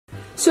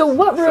So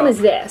what room is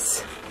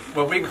this?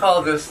 Well, we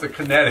call this the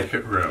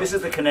Connecticut room. This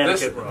is the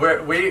Connecticut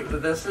room.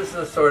 This is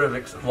a sort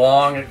of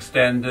long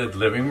extended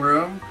living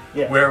room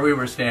where we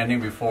were standing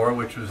before,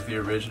 which was the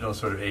original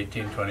sort of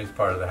 1820s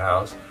part of the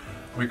house.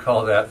 We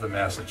call that the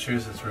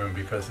Massachusetts room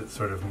because it's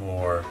sort of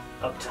more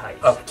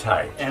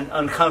uptight. And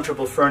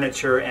uncomfortable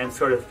furniture and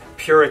sort of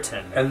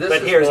Puritan. And this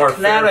but is here's more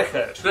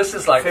Connecticut. This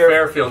is like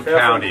Fairfield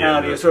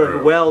County. Sort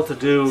of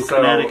well-to-do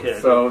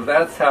Connecticut. So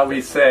that's how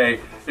we say,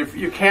 if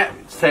you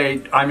can't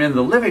say I'm in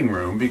the living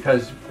room,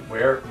 because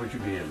where would you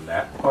be, in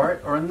that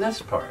part or in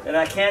this part? And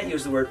I can't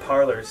use the word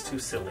parlor, it's too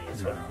silly.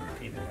 It's what I'm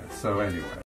repeating. So anyway.